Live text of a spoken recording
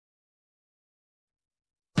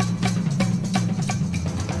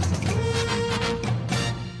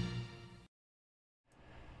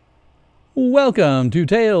Welcome to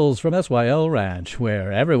Tales from SYL Ranch,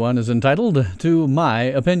 where everyone is entitled to my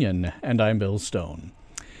opinion, and I'm Bill Stone.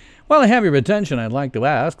 While I have your attention, I'd like to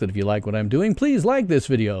ask that if you like what I'm doing, please like this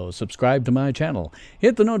video, subscribe to my channel,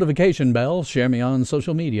 hit the notification bell, share me on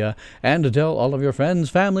social media, and tell all of your friends,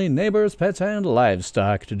 family, neighbors, pets, and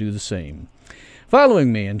livestock to do the same.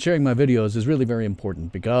 Following me and sharing my videos is really very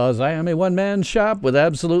important because I am a one-man shop with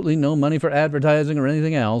absolutely no money for advertising or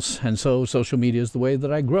anything else, and so social media is the way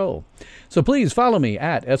that I grow. So please follow me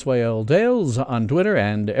at SYL Tales on Twitter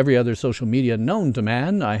and every other social media known to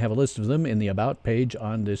man. I have a list of them in the About page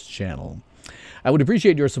on this channel. I would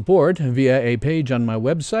appreciate your support via a page on my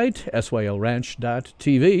website,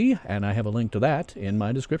 sylranch.tv, and I have a link to that in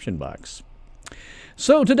my description box.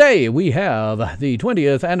 So today we have the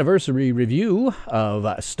 20th anniversary review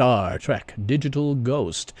of Star Trek Digital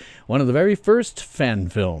Ghost, one of the very first fan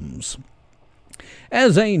films.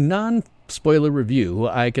 As a non-spoiler review,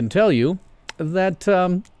 I can tell you that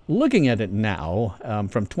looking at it now,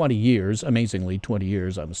 from 20 years, amazingly 20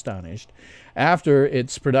 years, I'm astonished, after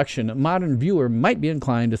its production, a modern viewer might be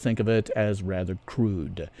inclined to think of it as rather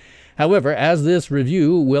crude. However, as this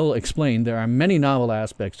review will explain, there are many novel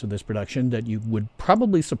aspects to this production that would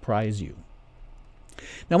probably surprise you.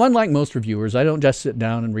 Now, unlike most reviewers, I don't just sit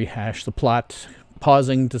down and rehash the plot,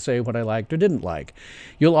 pausing to say what I liked or didn't like.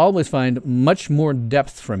 You'll always find much more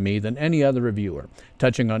depth from me than any other reviewer,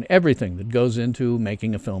 touching on everything that goes into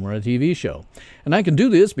making a film or a TV show. And I can do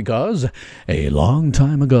this because, a long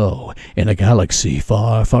time ago, in a galaxy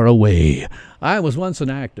far, far away, I was once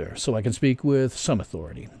an actor, so I can speak with some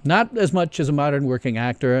authority. Not as much as a modern working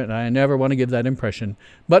actor, and I never want to give that impression,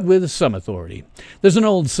 but with some authority. There's an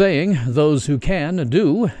old saying, those who can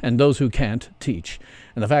do, and those who can't teach.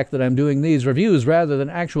 And the fact that I'm doing these reviews rather than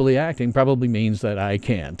actually acting probably means that I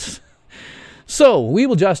can't. So, we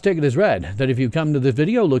will just take it as read that if you come to this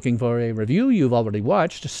video looking for a review, you've already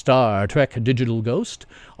watched Star Trek Digital Ghost,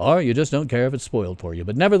 or you just don't care if it's spoiled for you.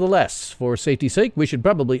 But nevertheless, for safety's sake, we should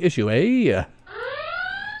probably issue a...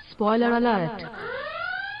 Spoiler alert!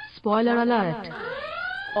 Spoiler alert!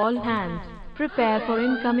 All hands, prepare for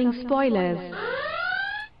incoming spoilers.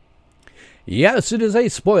 Yes, it is a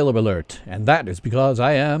spoiler alert, and that is because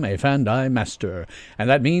I am a Fandi master, and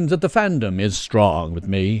that means that the fandom is strong with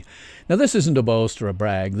me. Now, this isn't a boast or a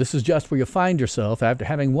brag. This is just where you find yourself after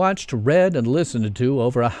having watched, read, and listened to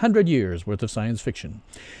over 100 years' worth of science fiction.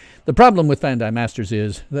 The problem with Fandi masters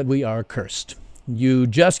is that we are cursed. You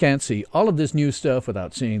just can't see all of this new stuff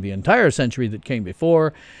without seeing the entire century that came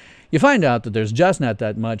before. You find out that there's just not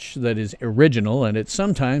that much that is original, and it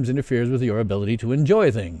sometimes interferes with your ability to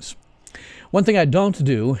enjoy things. One thing I don't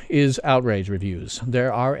do is outrage reviews.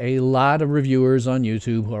 There are a lot of reviewers on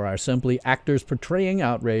YouTube who are simply actors portraying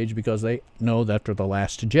outrage because they know that after The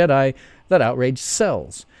Last Jedi, that outrage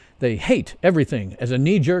sells. They hate everything as a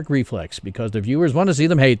knee-jerk reflex because the viewers want to see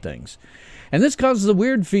them hate things. And this causes a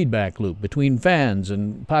weird feedback loop between fans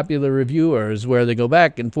and popular reviewers where they go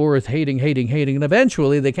back and forth hating, and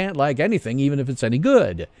eventually they can't like anything even if it's any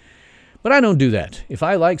good. But I don't do that. If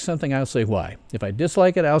I like something, I'll say why. If I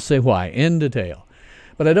dislike it, I'll say why, in detail.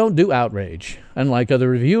 But I don't do outrage. Unlike other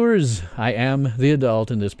reviewers, I am the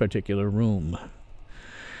adult in this particular room.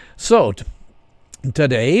 So,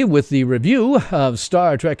 today, with the review of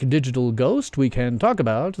Star Trek Digital Ghost, we can talk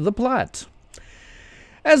about the plot.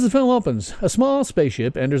 As the film opens, a small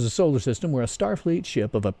spaceship enters a solar system where a Starfleet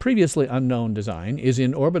ship of a previously unknown design is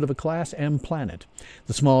in orbit of a Class M planet.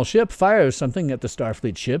 The small ship fires something at the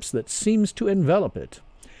Starfleet ships that seems to envelop it.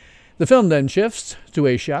 The film then shifts to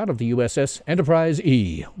a shot of the USS Enterprise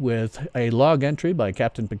E, with a log entry by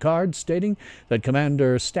Captain Picard stating that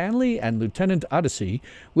Commander Stanley and Lieutenant Odyssey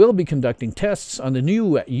will be conducting tests on the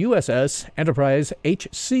new USS Enterprise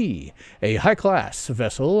HC, a high-class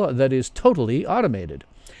vessel that is totally automated.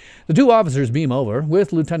 The two officers beam over,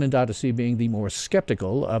 with Lieutenant Odyssey being the more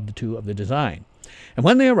skeptical of the two of the design. And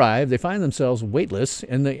when they arrive, they find themselves weightless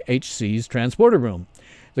in the HC's transporter room,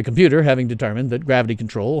 the computer having determined that gravity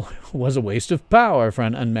control was a waste of power for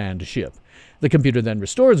an unmanned ship. The computer then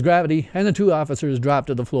restores gravity, and the two officers drop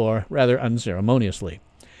to the floor rather unceremoniously.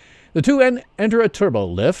 The two enter a turbo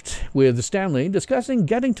lift, with Stanley discussing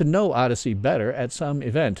getting to know Odyssey better at some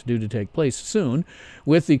event due to take place soon,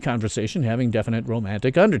 with the conversation having definite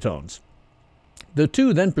romantic undertones. The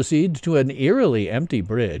two then proceed to an eerily empty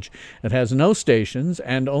bridge that has no stations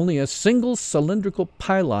and only a single cylindrical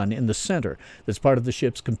pylon in the center that's part of the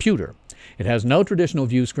ship's computer. It has no traditional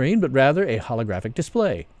view screen, but rather a holographic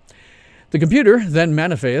display. The computer then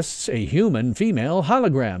manifests a human female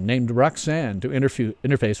hologram named Roxanne to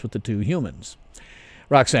interface with the two humans.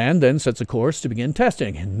 Roxanne then sets a course to begin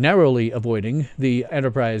testing, narrowly avoiding the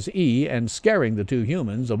Enterprise E and scaring the two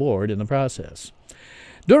humans aboard in the process.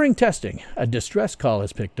 During testing, a distress call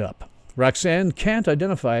is picked up. Roxanne can't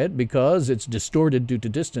identify it because it's distorted due to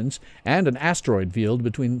distance and an asteroid field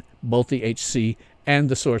between both the HC and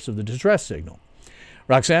the source of the distress signal.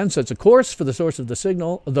 Roxanne sets a course for the source of the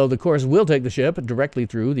signal, though the course will take the ship directly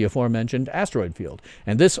through the aforementioned asteroid field,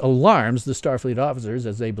 and this alarms the Starfleet officers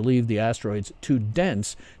as they believe the asteroid's too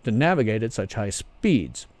dense to navigate at such high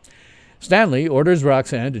speeds. Stanley orders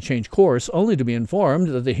Roxanne to change course, only to be informed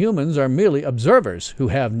that the humans are merely observers who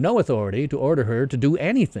have no authority to order her to do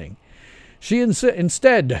anything. She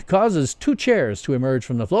instead causes 2 chairs to emerge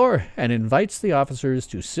from the floor and invites the officers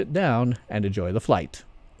to sit down and enjoy the flight.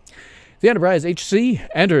 The Enterprise HC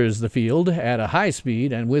enters the field at a high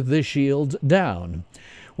speed and with the shields down.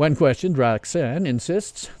 When questioned, Roxanne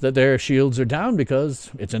insists that their shields are down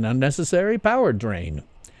because it's an unnecessary power drain.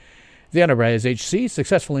 The Enterprise HC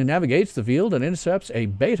successfully navigates the field and intercepts a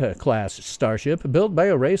Beta-class starship built by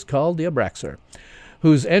a race called the Abraxar,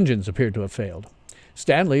 whose engines appear to have failed.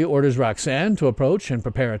 Stanley orders Roxanne to approach and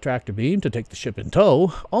prepare a tractor beam to take the ship in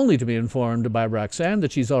tow, only to be informed by Roxanne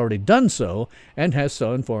that she's already done so and has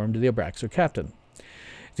so informed the Abraxar captain.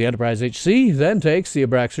 The Enterprise HC then takes the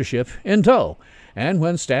Abraxar ship in tow, and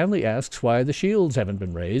when Stanley asks why the shields haven't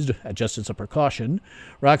been raised, just as a precaution,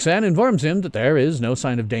 Roxanne informs him that there is no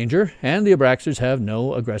sign of danger and the Abraxars have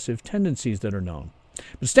no aggressive tendencies that are known.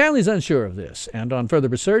 But Stanley's unsure of this, and on further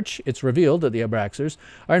research, it's revealed that the Abraxars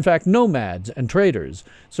are in fact nomads and traders,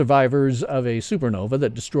 survivors of a supernova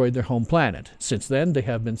that destroyed their home planet. Since then, they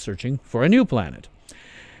have been searching for a new planet.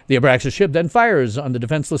 The Abraxar ship then fires on the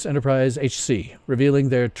defenseless Enterprise HC, revealing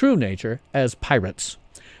their true nature as pirates.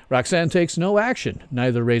 Roxanne takes no action,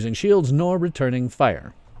 neither raising shields nor returning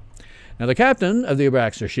fire. Now, the captain of the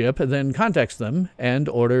Abraxar ship then contacts them and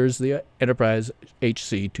orders the Enterprise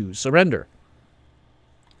HC to surrender.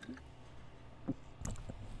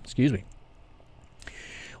 Excuse me.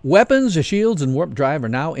 Weapons, shields, and warp drive are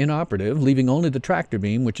now inoperative, leaving only the tractor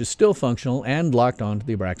beam, which is still functional and locked onto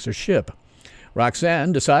the Abraxar ship.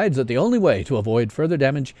 Roxanne decides that the only way to avoid further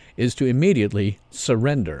damage is to immediately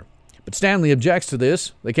surrender. But Stanley objects to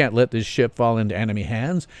this. They can't let this ship fall into enemy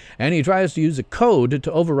hands, and he tries to use a code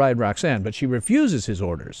to override Roxanne, but she refuses his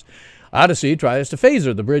orders. Odyssey tries to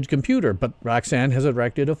phaser the bridge computer, but Roxanne has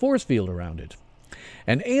erected a force field around it.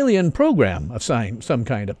 An alien program of some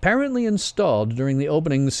kind, apparently installed during the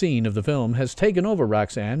opening scene of the film, has taken over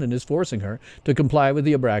Roxanne and is forcing her to comply with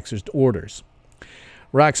the Abraxar's orders.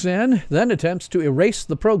 Roxanne then attempts to erase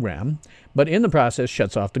the program, but in the process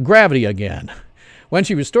shuts off the gravity again. When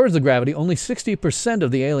she restores the gravity, only 60%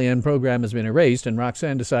 of the alien program has been erased, and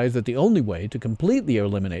Roxanne decides that the only way to completely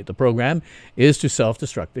eliminate the program is to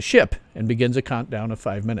self-destruct the ship, and begins a countdown of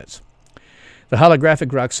 5 minutes. The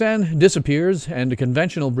holographic Roxanne disappears, and the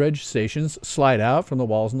conventional bridge stations slide out from the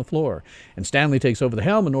walls and the floor, and Stanley takes over the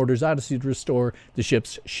helm and orders Odyssey to restore the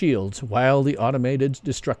ship's shields, while the automated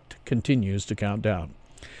destruct continues to count down.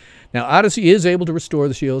 Now, Odyssey is able to restore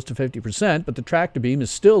the shields to 50%, but the tractor beam is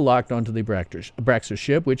still locked onto the Abraxar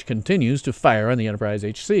ship, which continues to fire on the Enterprise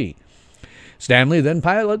HC. Stanley then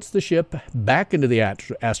pilots the ship back into the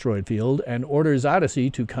asteroid field and orders Odyssey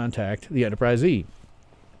to contact the Enterprise E.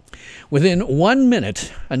 Within 1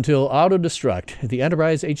 minute until auto-destruct, the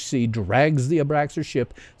Enterprise HC drags the Abraxar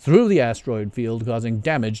ship through the asteroid field, causing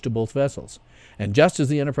damage to both vessels. And just as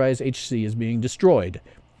the Enterprise HC is being destroyed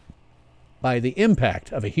by the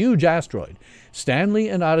impact of a huge asteroid, Stanley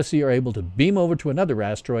and Odyssey are able to beam over to another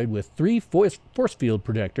asteroid with 3 force field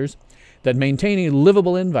projectors that maintain a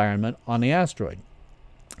livable environment on the asteroid.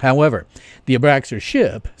 However, the Abraxar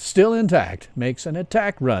ship, still intact, makes an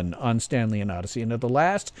attack run on Stanley and Odyssey, and at the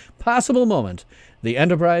last possible moment, the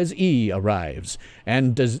Enterprise E arrives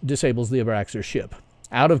and disables the Abraxar ship.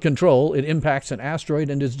 Out of control, it impacts an asteroid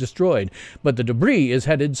and is destroyed, but the debris is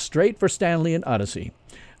headed straight for Stanley and Odyssey.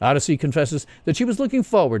 Odyssey confesses that she was looking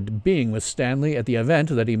forward to being with Stanley at the event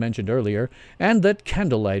that he mentioned earlier, and that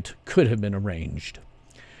candlelight could have been arranged.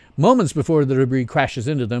 Moments before the debris crashes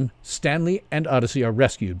into them, Stanley and Odyssey are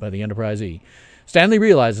rescued by the Enterprise E. Stanley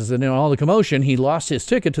realizes that in all the commotion, he lost his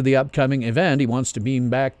ticket to the upcoming event. He wants to beam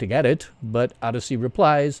back to get it, but Odyssey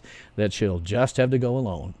replies that she'll just have to go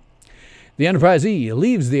alone. The Enterprise E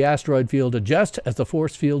leaves the asteroid field just as the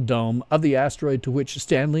force field dome of the asteroid to which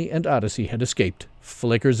Stanley and Odyssey had escaped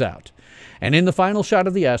flickers out. And in the final shot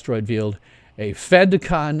of the asteroid field, a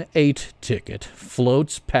FedCon 8 ticket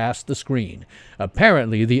floats past the screen,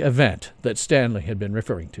 apparently the event that Stanley had been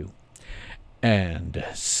referring to. And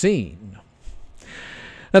scene.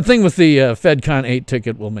 That thing with the FedCon 8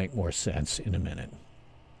 ticket will make more sense in a minute.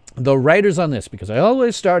 the writers on this, because I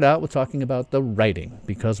always start out with talking about the writing,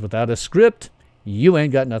 because without a script, you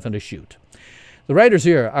ain't got nothing to shoot. The writers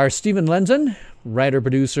here are Steven Lenzen, writer,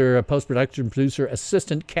 producer, post-production producer,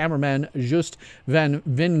 assistant cameraman Just van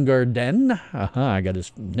Wingerden, I got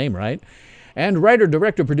his name right, and writer,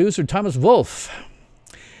 director, producer Thomas Wolfe.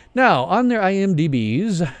 Now, on their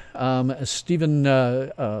IMDb's, Steven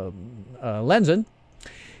Lenzen,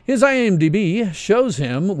 his IMDb shows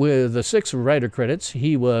him with 6 writer credits.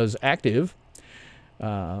 He was active.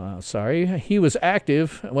 He was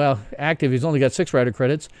active. Well, active, he's only got 6 writer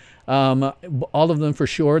credits, all of them for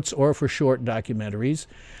shorts or for short documentaries.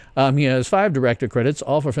 He has 5 director credits,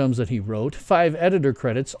 all for films that he wrote, 5 editor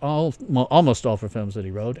credits, almost all for films that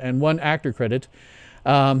he wrote, and 1 actor credit.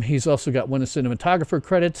 He's also got 1 cinematographer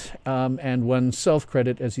credit and 1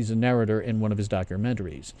 self-credit as he's a narrator in one of his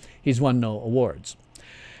documentaries. He's won no awards.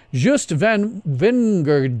 Just van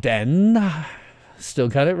Wingerden, still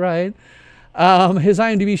got it right. His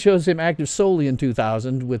IMDb shows him active solely in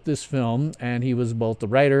 2000 with this film, and he was both the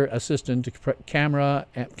writer, assistant,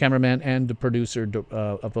 cameraman, and the producer,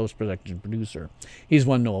 a post-production producer. He's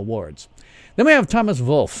won no awards. Then we have Thomas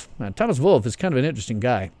Wolfe. Now, Thomas Wolfe is kind of an interesting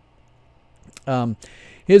guy.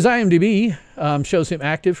 His IMDb shows him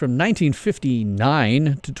active from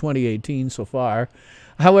 1959 to 2018 so far.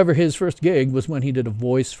 However, his first gig was when he did a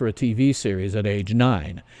voice for a TV series at age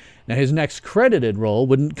 9. Now, his next credited role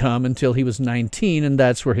wouldn't come until he was 19, and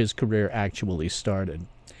that's where his career actually started.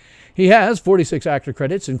 He has 46 actor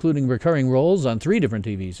credits, including recurring roles on 3 different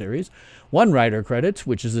TV series, 1 writer credit,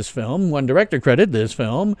 which is this film, 1 director credit, this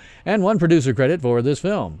film, and 1 producer credit for this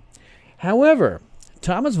film. However,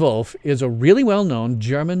 Thomas Wolfe is a really well-known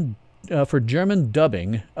German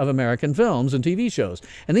dubbing of American films and TV shows.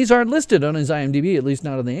 And these aren't listed on his IMDb, at least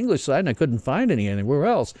not on the English side, and I couldn't find any anywhere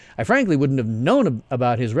else. I frankly wouldn't have known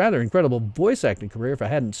about his rather incredible voice acting career if I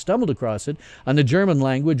hadn't stumbled across it on the German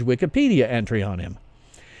language Wikipedia entry on him.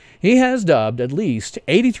 He has dubbed at least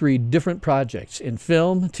 83 different projects in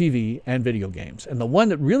film, TV, and video games. And the one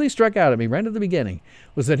that really struck out at me right at the beginning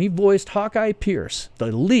was that he voiced Hawkeye Pierce,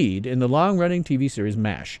 the lead in the long-running TV series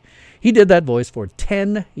MASH. He did that voice for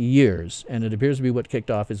 10 years, and it appears to be what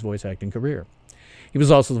kicked off his voice acting career. He was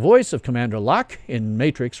also the voice of Commander Locke in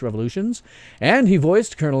Matrix Revolutions, and he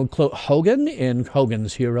voiced Colonel Hogan in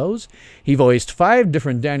Hogan's Heroes. He voiced 5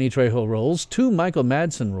 different Danny Trejo roles, 2 Michael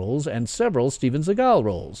Madsen roles, and several Steven Seagal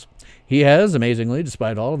roles. He has, amazingly,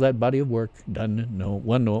 despite all of that body of work, won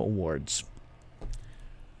no awards.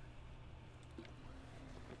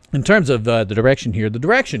 In terms of the direction here, the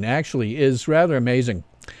direction actually is rather amazing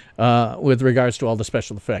with regards to all the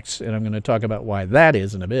special effects, and I'm going to talk about why that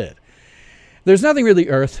is in a bit. There's nothing really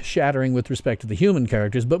earth-shattering with respect to the human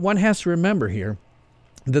characters, but one has to remember here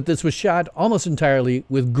that this was shot almost entirely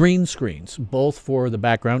with green screens, both for the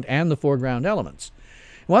background and the foreground elements.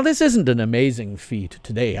 While this isn't an amazing feat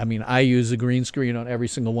today, I mean, I use a green screen on every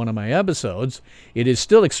single one of my episodes, it is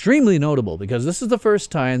still extremely notable because this is the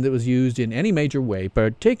first time that it was used in any major way,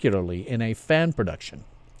 particularly in a fan production.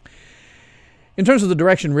 In terms of the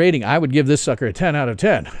direction rating, I would give this sucker a 10 out of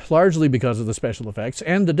 10, largely because of the special effects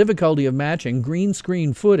and the difficulty of matching green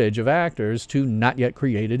screen footage of actors to not yet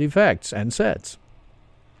created effects and sets.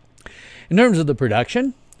 In terms of the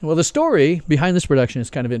production, well, the story behind this production is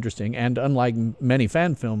kind of interesting and, unlike many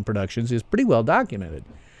fan film productions, is pretty well documented.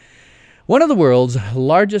 One of the world's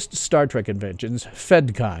largest Star Trek conventions,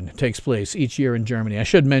 FedCon, takes place each year in Germany. I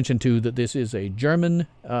should mention, too, that this is a German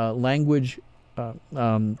language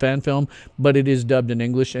fan film, but it is dubbed in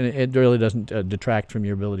English, and it really doesn't detract from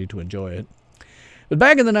your ability to enjoy it. But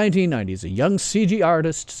back in the 1990s, a young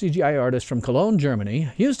CGI artist from Cologne, Germany,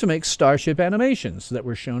 used to make starship animations that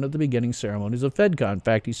were shown at the beginning ceremonies of FedCon. In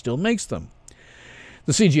fact, he still makes them.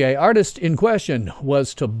 The CGI artist in question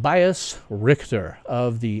was Tobias Richter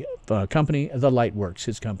of the company The Lightworks,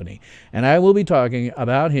 his company. And I will be talking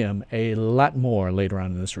about him a lot more later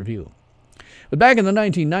on in this review. But back in the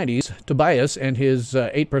 1990s, Tobias and his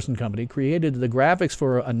 8-person company created the graphics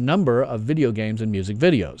for a number of video games and music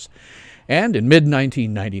videos. And in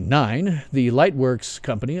mid-1999, the Lightworks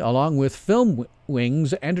company, along with Film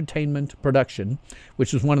Wings Entertainment Production,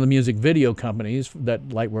 which was one of the music video companies that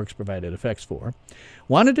Lightworks provided effects for,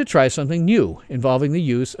 wanted to try something new involving the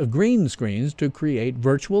use of green screens to create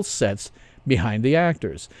virtual sets behind the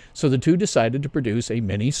actors. So the two decided to produce a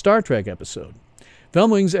mini Star Trek episode.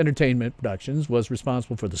 Film Wings Entertainment Productions was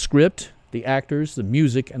responsible for the script, the actors, the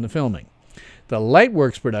music, and the filming. The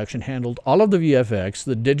Lightworks production handled all of the VFX,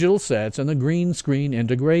 the digital sets, and the green screen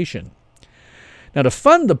integration. Now, to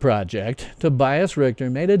fund the project, Tobias Richter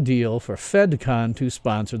made a deal for FedCon to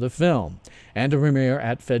sponsor the film and to premiere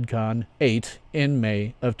at FedCon 8 in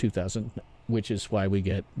May of 2000, which is why we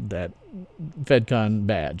get that FedCon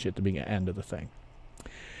badge at the end of the thing.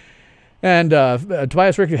 And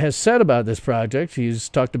Tobias Richter has said about this project, he's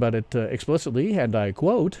talked about it explicitly, and I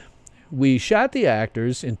quote, "We shot the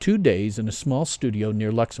actors in 2 days in a small studio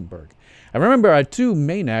near Luxembourg. I remember our 2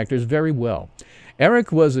 main actors very well.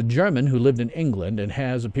 Eric was a German who lived in England and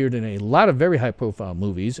has appeared in a lot of very high-profile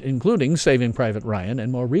movies, including Saving Private Ryan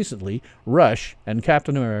and, more recently, Rush and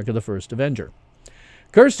Captain America: The First Avenger.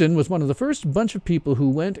 Kirsten was one of the first bunch of people who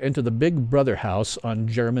went into the Big Brother house on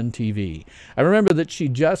German TV. I remember that she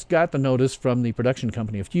just got the notice from the production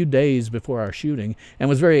company a few days before our shooting and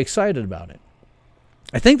was very excited about it.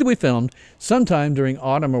 I think that we filmed sometime during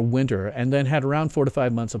autumn or winter and then had around 4 to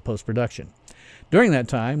 5 months of post-production. During that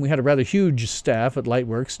time, we had a rather huge staff at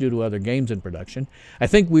Lightworks due to other games in production. I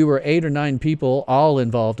think we were 8 or 9 people, all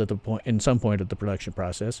involved in some point at the production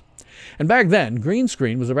process. And back then, green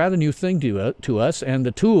screen was a rather new thing to us, and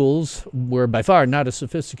the tools were by far not as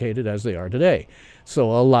sophisticated as they are today.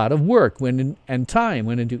 So a lot of work and time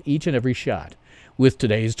went into each and every shot. With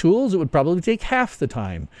today's tools, it would probably take half the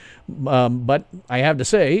time. But I have to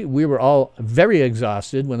say, we were all very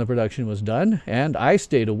exhausted when the production was done, and I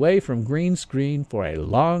stayed away from green screen for a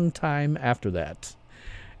long time after that."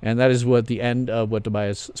 And that is what the end of what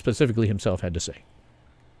Tobias specifically himself had to say.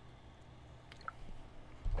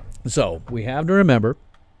 So we have to remember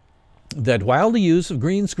that while the use of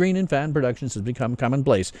green screen in fan productions has become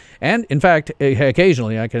commonplace, and in fact,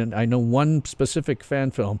 occasionally I know one specific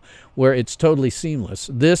fan film where it's totally seamless,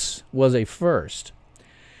 this was a first.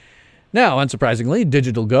 Now, unsurprisingly,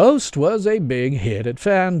 Digital Ghost was a big hit at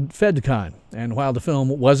FedCon, and while the film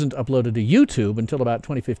wasn't uploaded to YouTube until about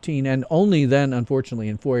 2015, and only then, unfortunately,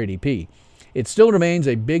 in 480p, it still remains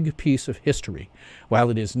a big piece of history. While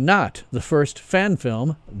it is not the first fan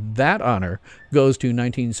film, that honor goes to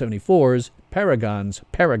 1974's Paragon's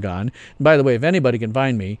Paragon. And by the way, if anybody can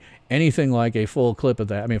find me anything like a full clip of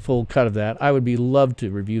that, full cut of that, I would be loved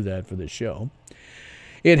to review that for this show.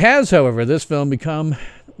 It has, however, this film began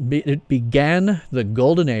the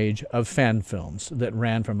golden age of fan films that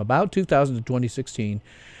ran from about 2000 to 2016,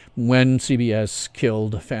 when CBS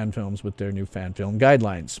killed fan films with their new fan film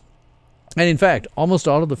guidelines. And in fact, almost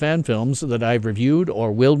all of the fan films that I've reviewed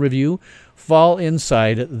or will review fall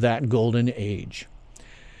inside that golden age.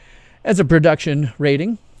 As a production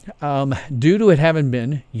rating, due to it having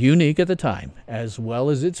been unique at the time, as well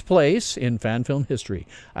as its place in fan film history,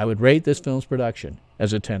 I would rate this film's production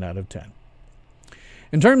as a 10 out of 10.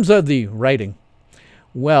 In terms of the writing,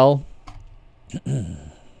 well,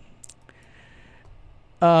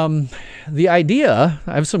 the idea,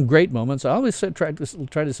 I have some great moments. I always try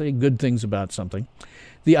to say good things about something.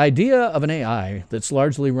 The idea of an AI that's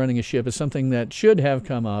largely running a ship is something that should have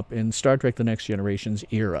come up in Star Trek: The Next Generation's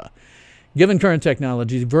era. Given current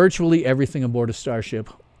technology, virtually everything aboard a starship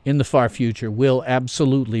in the far future will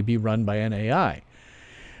absolutely be run by an AI.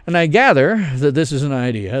 And I gather that this is an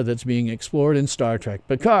idea that's being explored in Star Trek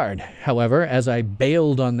Picard. However, as I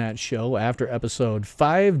bailed on that show after episode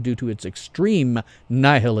 5 due to its extreme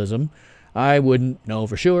nihilism, I wouldn't know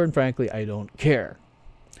for sure, and frankly, I don't care.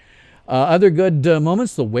 Other good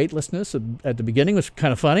moments, the weightlessness at the beginning was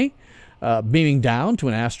kind of funny. Beaming down to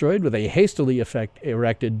an asteroid with a hastily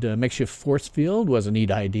erected makeshift force field was a neat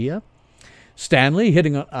idea. Stanley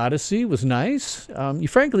hitting on Odyssey was nice. You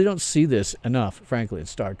frankly don't see this enough, frankly, in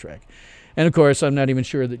Star Trek. And of course, I'm not even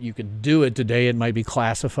sure that you could do it today. It might be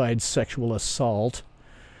classified sexual assault.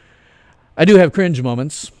 I do have cringe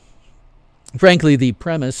moments. Frankly, the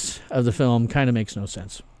premise of the film kind of makes no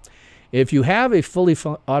sense. If you have a fully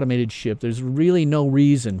automated ship, there's really no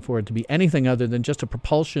reason for it to be anything other than just a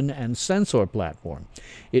propulsion and sensor platform.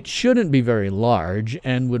 It shouldn't be very large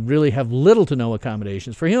and would really have little to no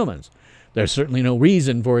accommodations for humans. There's certainly no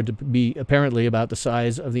reason for it to be apparently about the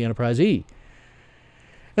size of the Enterprise E.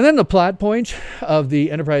 And then the plot point of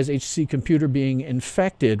the Enterprise HC computer being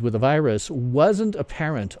infected with a virus wasn't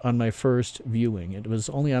apparent on my first viewing. It was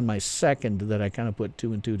only on my second that I kind of put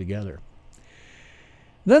 2 and 2 together.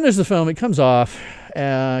 Then there's the film. It comes off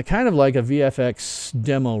kind of like a VFX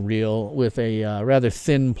demo reel with a rather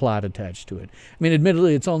thin plot attached to it. I mean,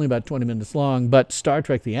 admittedly, it's only about 20 minutes long, but Star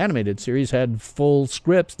Trek, the animated series, had full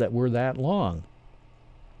scripts that were that long.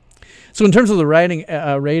 So in terms of the rating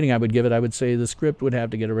I would give it, I would say the script would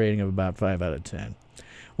have to get a rating of about 5 out of 10.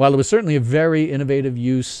 While it was certainly a very innovative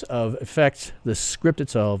use of effects, the script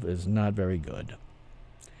itself is not very good.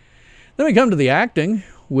 Then we come to the acting,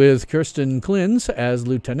 with Kirsten Klintz as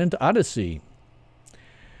Lieutenant Odyssey.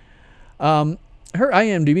 her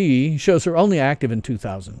IMDb shows her only active in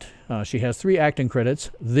 2000. She has 3 acting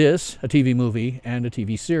credits, this, a TV movie, and a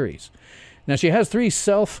TV series. Now, she has 3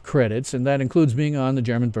 self-credits, and that includes being on the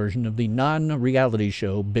German version of the non-reality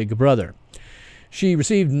show Big Brother. She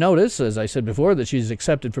received notice, as I said before, that she's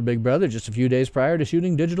accepted for Big Brother just a few days prior to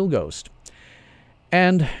shooting Digital Ghost.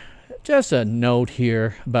 And just a note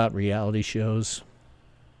here about reality shows.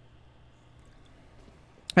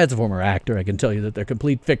 As a former actor, I can tell you that they're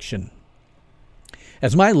complete fiction.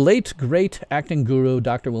 As my late, great acting guru,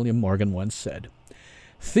 Dr. William Morgan, once said,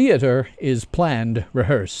 theater is planned,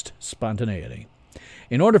 rehearsed spontaneity.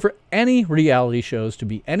 In order for any reality shows to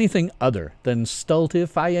be anything other than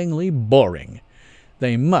stultifyingly boring,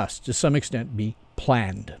 they must, to some extent, be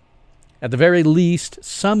planned. At the very least,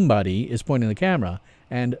 somebody is pointing the camera,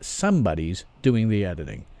 and somebody's doing the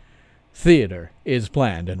editing. Theater is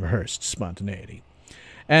planned and rehearsed spontaneity.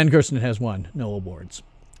 And Kirsten has won no awards.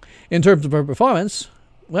 In terms of her performance,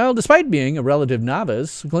 well, despite being a relative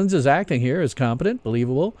novice, Klinz's acting here is competent,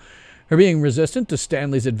 believable. Her being resistant to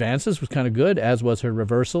Stanley's advances was kind of good, as was her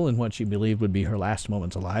reversal in what she believed would be her last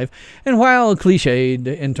moments alive. And while cliched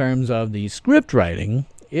in terms of the script writing,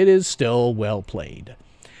 it is still well played.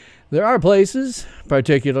 There are places,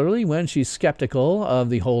 particularly when she's skeptical of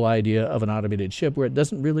the whole idea of an automated ship, where it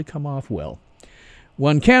doesn't really come off well.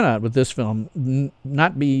 One cannot, with this film,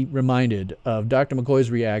 not be reminded of Dr. McCoy's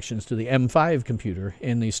reactions to the M5 computer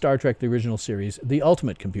in the Star Trek The Original Series, The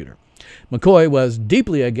Ultimate Computer. McCoy was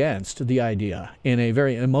deeply against the idea, in a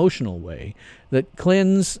very emotional way, that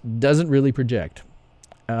Klinz doesn't really project.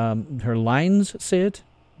 Her lines say it,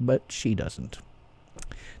 but she doesn't.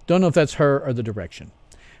 Don't know if that's her or the direction.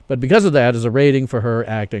 But because of that, as a rating for her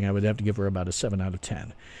acting, I would have to give her about a 7 out of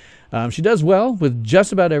 10. She does well with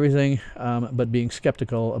just about everything, but being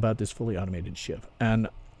skeptical about this fully automated ship. And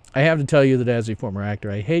I have to tell you that as a former actor,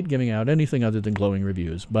 I hate giving out anything other than glowing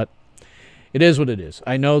reviews, but it is what it is.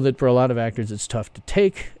 I know that for a lot of actors it's tough to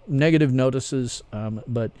take negative notices,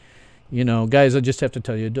 but, you know, guys, I just have to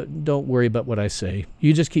tell you, don't worry about what I say.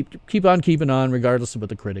 You just keep on keeping on, regardless of what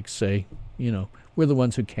the critics say. You know, we're the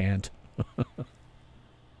ones who can't.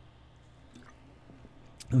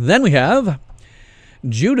 Then we have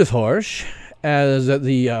Judith Horsch as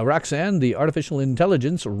the Roxanne, the artificial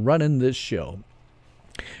intelligence running this show.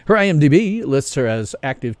 Her IMDb lists her as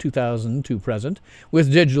active 2000 to present,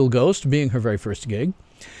 with Digital Ghost being her very first gig.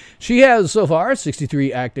 She has so far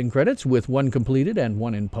 63 acting credits, with 1 completed and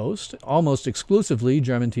 1 in post, almost exclusively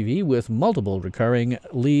German TV, with multiple recurring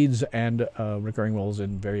leads and recurring roles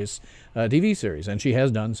in various TV series, and she has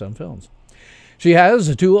done some films. She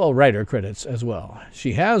has 2 writer credits as well.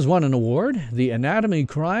 She has won an award, the Anatomy,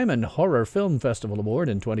 Crime, and Horror Film Festival Award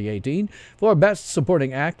in 2018, for Best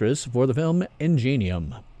Supporting Actress for the film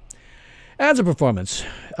Ingenium. As a performance,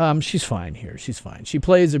 she's fine here. She's fine. She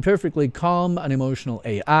plays a perfectly calm, unemotional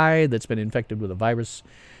AI that's been infected with a virus.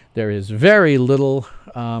 There is very little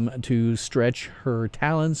to stretch her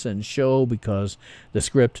talents and show, because the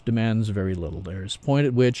script demands very little. There's a point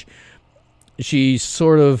at which she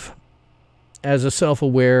sort of, as a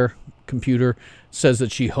self-aware computer, says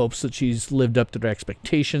that she hopes that she's lived up to their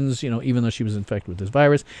expectations, you know, even though she was infected with this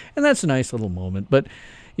virus. And that's a nice little moment. But,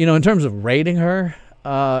 you know, in terms of rating her,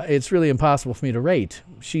 it's really impossible for me to rate.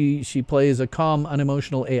 She plays a calm,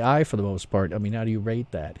 unemotional AI for the most part. I mean, how do you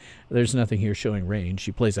rate that? There's nothing here showing range.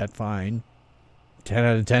 She plays that fine. 10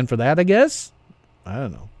 out of 10 for that, I guess? I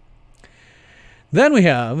don't know. Then we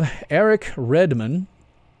have Eric Redman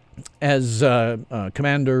as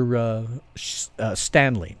Commander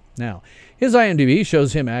Stanley. Now, his IMDb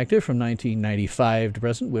shows him active from 1995 to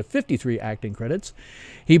present, with 53 acting credits.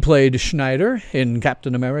 He played Schneider in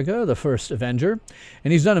Captain America, the First Avenger,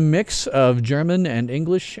 and he's done a mix of German and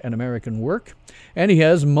English and American work, and he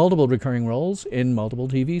has multiple recurring roles in multiple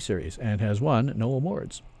TV series, and has won no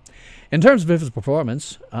awards. In terms of his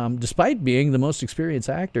performance, despite being the most experienced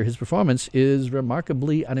actor, his performance is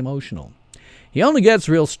remarkably unemotional. He only gets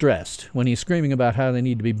real stressed when he's screaming about how they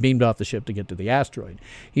need to be beamed off the ship to get to the asteroid.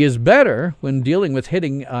 He is better when dealing with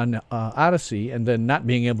hitting on Odyssey and then not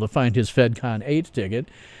being able to find his FedCon 8 ticket,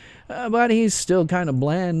 but he's still kind of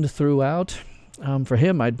bland throughout. For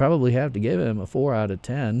him, I'd probably have to give him a 4 out of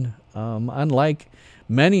 10. Unlike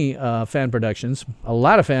many fan productions, a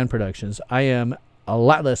lot of fan productions, I am a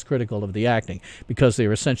lot less critical of the acting, because they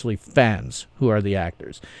are essentially fans who are the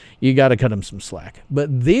actors. You got to cut them some slack.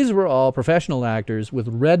 But these were all professional actors, with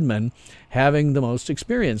Redman having the most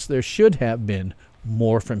experience. There should have been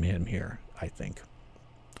more from him here, I think.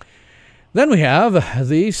 Then we have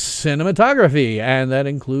the cinematography, and that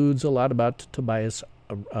includes a lot about Tobias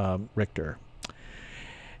Richter.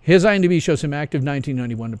 His IMDb shows him active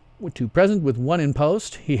 1991 to present with 1 in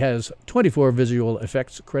post. He has 24 visual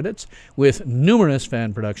effects credits with numerous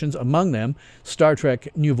fan productions, among them Star Trek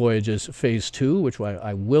New Voyages Phase 2, which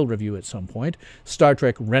I will review at some point, Star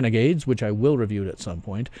Trek Renegades, which I will review at some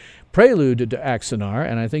point, Prelude to Axanar,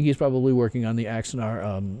 and I think he's probably working on the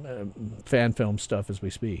Axanar fan film stuff as we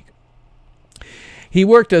speak. He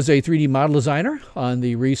worked as a 3D model designer on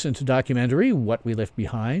the recent documentary, What We Left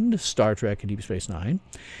Behind, Star Trek Deep Space Nine.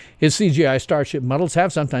 His CGI starship models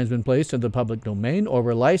have sometimes been placed in the public domain or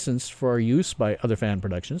were licensed for use by other fan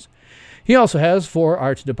productions. He also has 4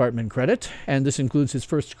 art department credit, and this includes his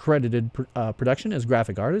first credited production as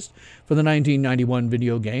graphic artist for the 1991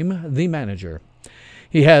 video game, The Manager.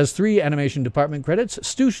 He has 3 animation department credits,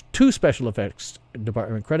 2 special effects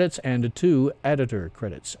department credits, and 2 editor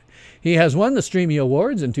credits. He has won the Streamy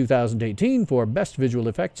Awards in 2018 for Best Visual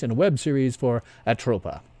Effects in a Web Series for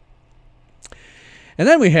Atropa. And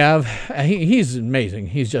then we have, he's amazing.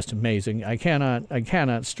 He's just amazing. I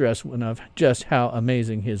cannot stress enough just how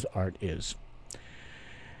amazing his art is.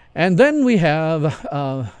 And then we have,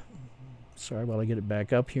 sorry while I get it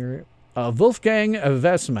back up here, Wolfgang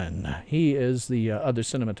Wessmann. He is the other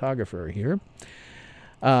cinematographer here.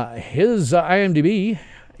 His IMDb,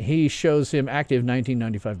 he shows him active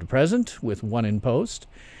 1995 to present with 1 in post.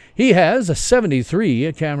 He has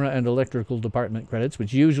 73 camera and electrical department credits,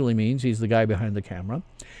 which usually means he's the guy behind the camera.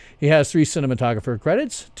 He has 3 cinematographer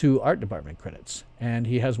credits, 2 art department credits, and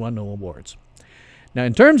he has won no awards. Now,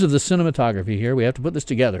 in terms of the cinematography here, we have to put this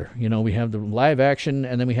together. You know, we have the live action,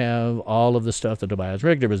 and then we have all of the stuff that Tobias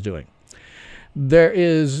Richter was doing. There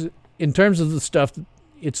is, in terms of the stuff,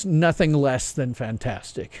 it's nothing less than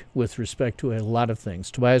fantastic with respect to a lot of things.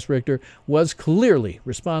 Tobias Richter was clearly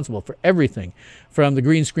responsible for everything, from the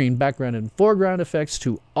green screen background and foreground effects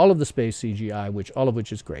to all of the space CGI, all of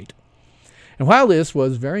which is great. And while this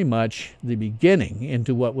was very much the beginning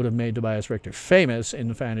into what would have made Tobias Richter famous in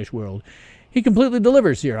the fanish world, he completely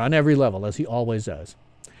delivers here on every level, as he always does.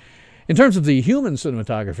 In terms of the human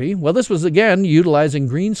cinematography, well, this was again utilizing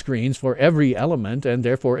green screens for every element and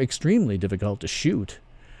therefore extremely difficult to shoot.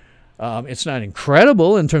 It's not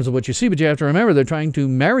incredible in terms of what you see, but you have to remember they're trying to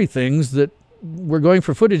marry things that were going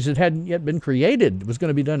for footage that hadn't yet been created. It was going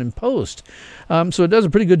to be done in post. So it does a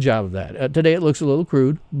pretty good job of that. Today it looks a little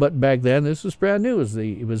crude, but back then this was brand new.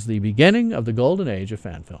 It was the beginning of the golden age of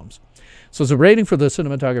fan films. So it's a rating for the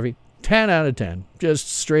cinematography, 10 out of 10.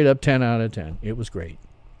 Just straight up 10 out of 10. It was great.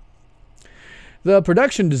 The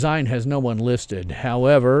production design has no one listed.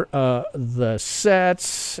 However, the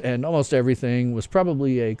sets and almost everything was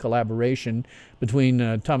probably a collaboration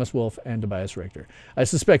between Thomas Wolfe and Tobias Richter. I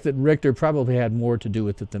suspect that Richter probably had more to do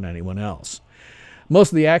with it than anyone else.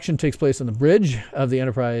 Most of the action takes place on the bridge of the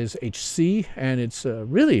Enterprise HC, and it's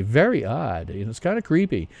really very odd. It's kind of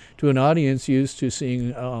creepy to an audience used to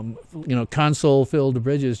seeing, console-filled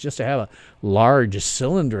bridges, just to have a large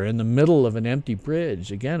cylinder in the middle of an empty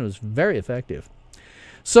bridge. Again, it was very effective.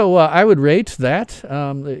 So I would rate that,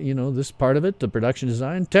 this part of it, the production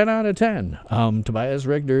design, 10 out of 10. Tobias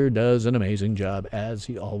Richter does an amazing job, as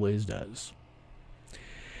he always does.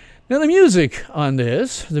 Now, the music on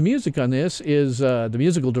this is, the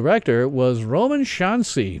musical director was Roman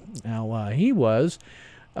Shansi. Now, he was,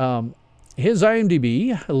 his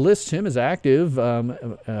IMDb lists him as active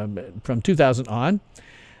from 2000 on,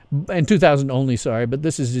 and 2000 only, sorry, but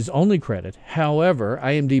this is his only credit. However,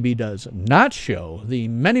 IMDb does not show the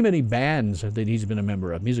many, many bands that he's been a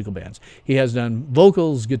member of, musical bands. He has done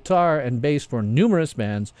vocals, guitar, and bass for numerous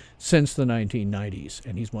bands since the 1990s,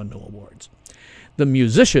 and he's won no awards. The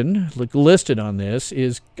musician listed on this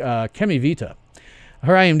is Kemi Vita.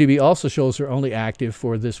 Her IMDb also shows her only active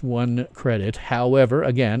for this 1 credit. However,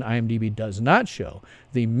 again, IMDb does not show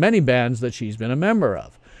the many bands that she's been a member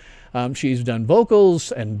of. She's done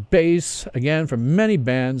vocals and bass, again, for many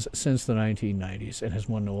bands since the 1990s and has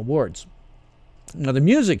won no awards. Now, the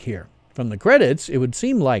music here, from the credits, it would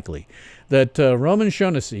seem likely that Roman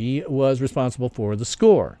Shansi was responsible for the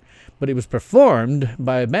score. But it was performed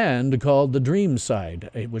by a band called The Dream Side,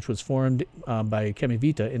 which was formed by Kemi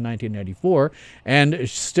Vita in 1994, and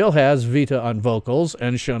still has Vita on vocals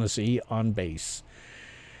and Shansi on bass.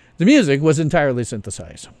 The music was entirely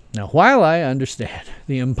synthesized. Now, while I understand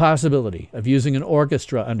the impossibility of using an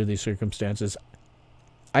orchestra under these circumstances,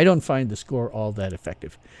 I don't find the score all that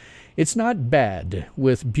effective. It's not bad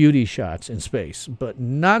with beauty shots in space, but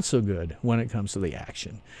not so good when it comes to the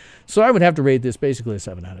action. So I would have to rate this basically a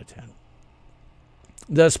 7 out of 10.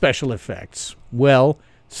 The special effects. Well,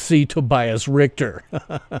 see Tobias Richter.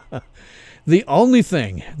 The only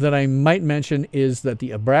thing that I might mention is that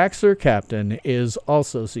the Abraxar captain is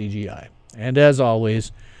also CGI. And as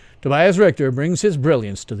always, Tobias Richter brings his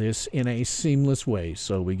brilliance to this in a seamless way,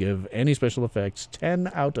 so we give any special effects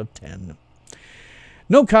 10 out of 10.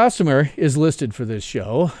 No costumer is listed for this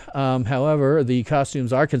show. However, the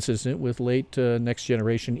costumes are consistent with late Next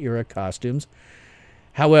Generation era costumes.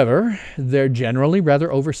 However, they're generally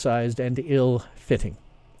rather oversized and ill-fitting.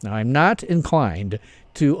 Now, I'm not inclined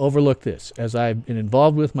to overlook this, as I've been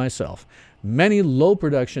involved with myself. Many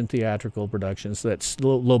low-production theatrical productions,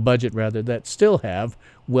 low-budget rather, that still have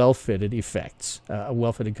well-fitted effects,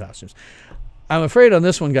 well-fitted costumes. I'm afraid on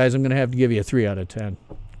this one, guys, I'm going to have to give you a 3 out of 10.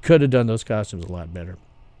 Could have done those costumes a lot better.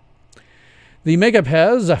 The makeup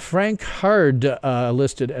has Frank Hard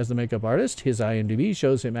listed as the makeup artist. His IMDb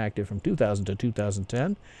shows him active from 2000 to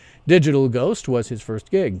 2010. Digital Ghost was his first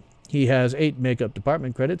gig. He has 8 makeup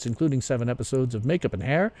department credits, including 7 episodes of Makeup and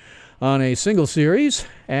Hair on a single series,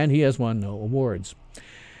 and he has won no awards.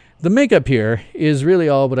 The makeup here is really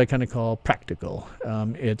all what I kind of call practical.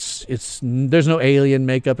 There's no alien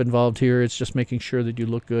makeup involved here. It's just making sure that you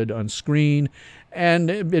look good on screen, and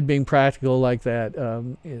it being practical like that,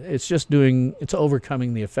 it's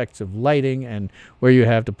overcoming the effects of lighting and where you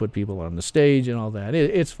have to put people on the stage and all that.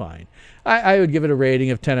 It's fine. I would give it a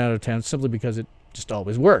rating of 10 out of 10 simply because it just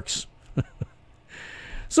always works.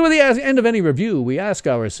 So at the end of any review, we ask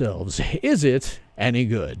ourselves, is it any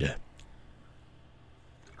good?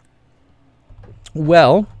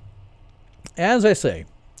 Well, as I say,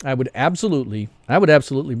 I would absolutely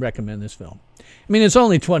recommend this film. I mean, it's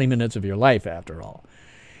only 20 minutes of your life after all.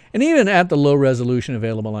 And even at the low resolution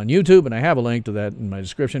available on YouTube, and I have a link to that in my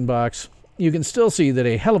description box, you can still see that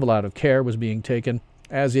a hell of a lot of care was being taken,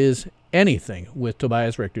 as is anything with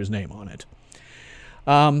Tobias Richter's name on it.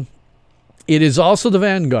 It is also the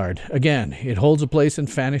vanguard. Again, it holds a place in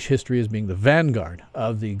fanish history as being the vanguard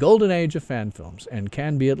of the golden age of fan films and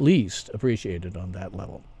can be at least appreciated on that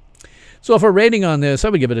level. So for a rating on this, I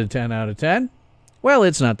would give it a 10 out of 10. Well,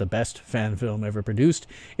 it's not the best fan film ever produced.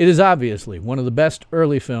 It is obviously one of the best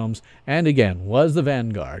early films, and again, was the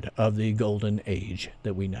vanguard of the golden age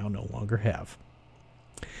that we now no longer have.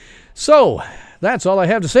 So, that's all I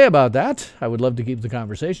have to say about that. I would love to keep the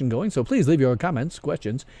conversation going, so please leave your comments,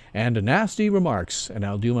 questions, and nasty remarks, and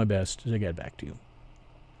I'll do my best to get back to you.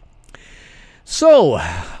 So,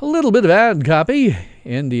 a little bit of ad copy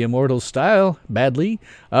in the immortal style, badly,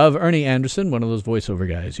 of Ernie Anderson, one of those voiceover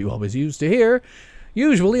guys you always used to hear,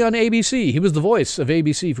 usually on ABC. He was the voice of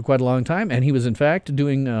ABC for quite a long time, and he was in fact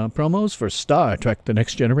doing promos for Star Trek: The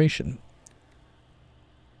Next Generation.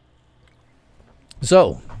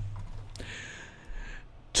 So,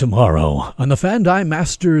 tomorrow on the Fandi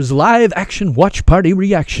Masters live-action watch party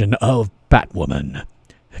reaction of Batwoman,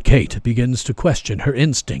 Kate begins to question her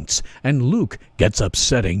instincts, and Luke gets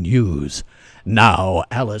upsetting news. Now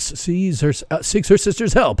Alice seeks her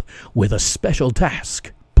sister's help with a special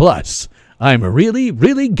task. Plus, I'm really,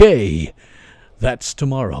 really gay. That's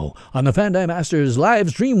tomorrow on the Fandi Masters live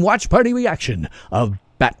stream watch party reaction of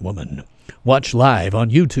Batwoman. Watch live on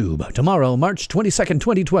YouTube tomorrow, March 22nd,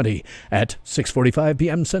 2020 at 6:45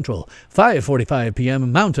 p.m. Central, 5:45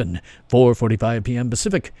 p.m. Mountain, 4:45 p.m.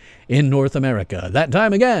 Pacific in North America. That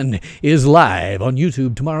time again is live on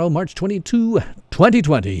YouTube tomorrow, March 22,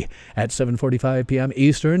 2020 at 7:45 p.m.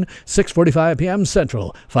 Eastern, 6:45 p.m.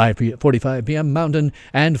 Central, 5:45 p.m. Mountain,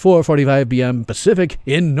 and 4:45 p.m. Pacific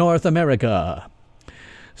in North America.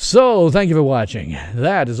 So, thank you for watching.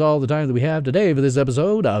 That is all the time that we have today for this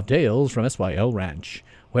episode of Tales from SYL Ranch,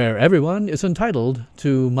 where everyone is entitled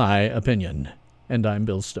to my opinion. And I'm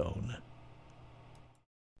Bill Stone.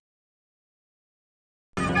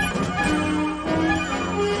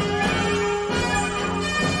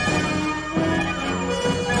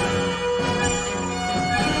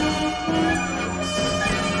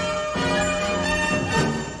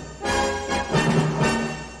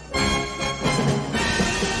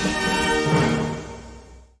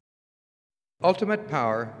 Ultimate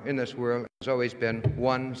power in this world has always been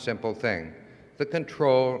one simple thing: the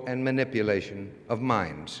control and manipulation of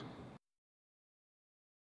minds.